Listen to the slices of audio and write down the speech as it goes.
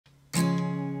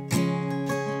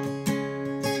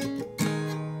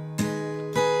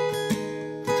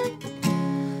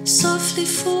Softly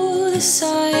fall the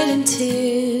silent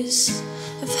tears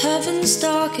of heaven's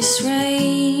darkest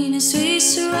rain, as we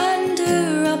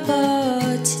surrender up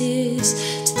our tears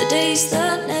to the days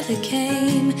that never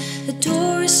came. The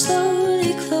door is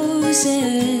slowly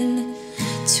closing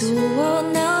to a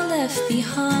world now left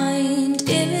behind.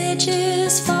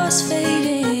 Images fast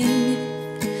fading,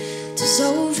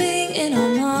 dissolving in our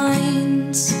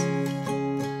minds.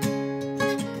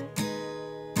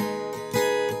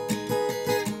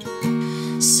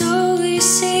 So we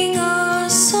sing our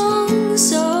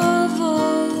songs of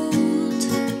old.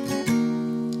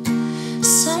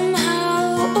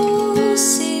 Somehow all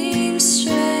seems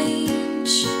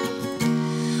strange.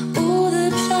 All the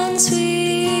plans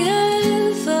we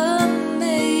ever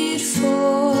made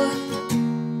for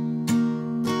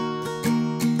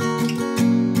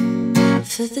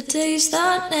the days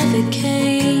that never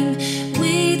came.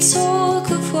 We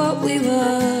talk of what we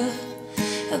were,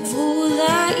 of all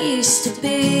that used to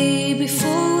be,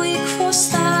 before we cross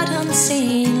that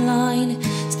unseen line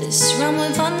to this realm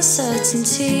of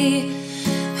uncertainty.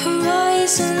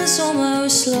 Horizons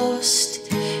almost lost,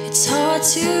 it's hard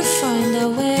to find our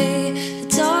way. The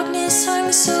darkness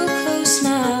hangs so close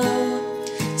now,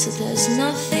 till there's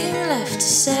nothing left to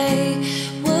say.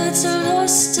 Words are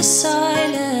lost to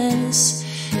silence,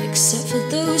 except for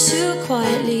those who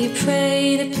quietly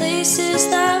pray. The places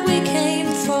that we came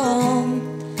from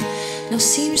now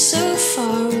seem so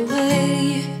far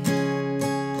away.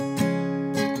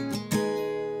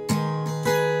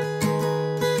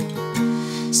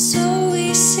 So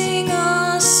we sing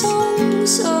our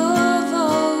songs of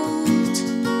old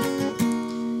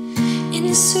in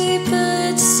a sweet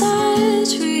but sad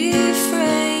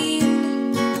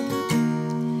refrain.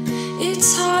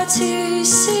 It's hard to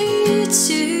see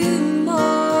tomorrow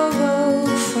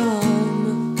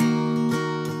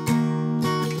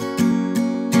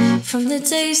from the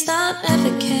days that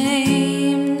never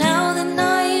came. Now the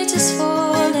night is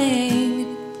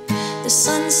falling, the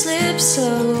sun slips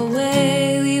slow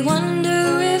away. We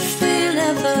wonder if we'll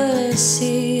ever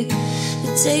see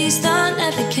the days that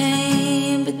never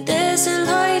came. But there's a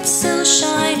light still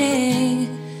shining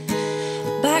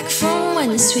back from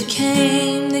whence we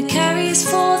came, that carries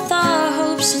forth our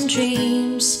hopes and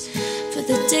dreams for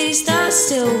the days that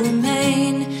still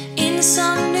remain in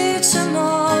some new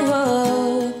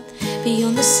tomorrow,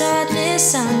 beyond the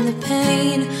sadness and the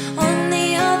pain. On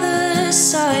the other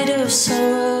side of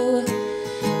sorrow,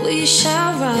 we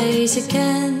shall rise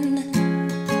again.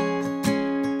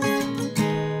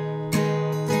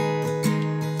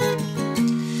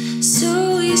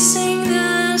 So we sing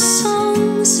the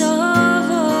songs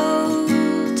of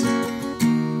old,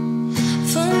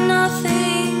 for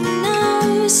nothing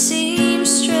now seems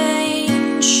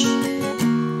strange.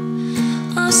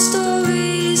 Our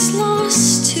stories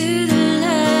lost to the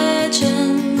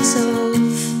legends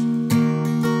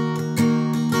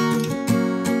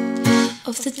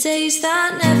of the days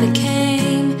that never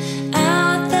came.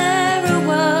 Out there a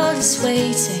world is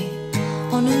waiting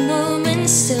on a moment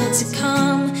still to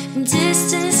come, and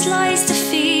distance lies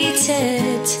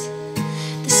defeated,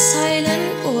 the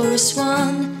silent war is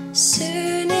won.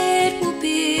 Soon it will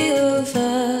be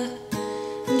over,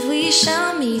 and we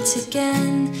shall meet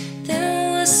again.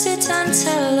 Then we'll sit and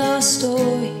tell our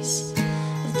stories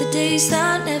of the days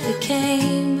that never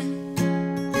came.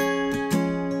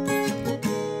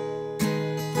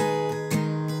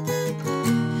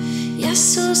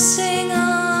 Yes, we'll sing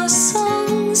our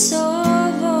songs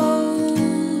of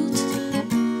old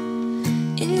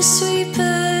in a sweet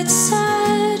but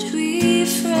sad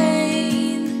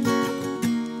refrain.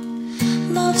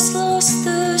 Love's lost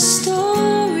the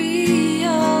story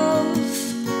of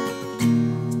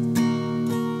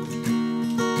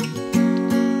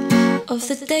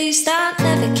the days that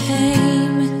never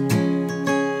came,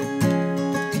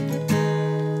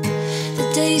 the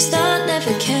days that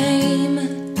never came,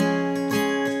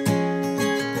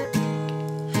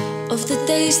 of the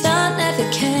days that never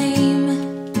came,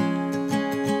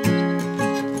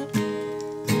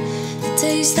 the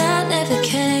days that never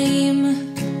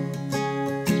came,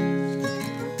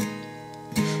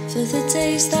 for the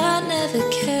days that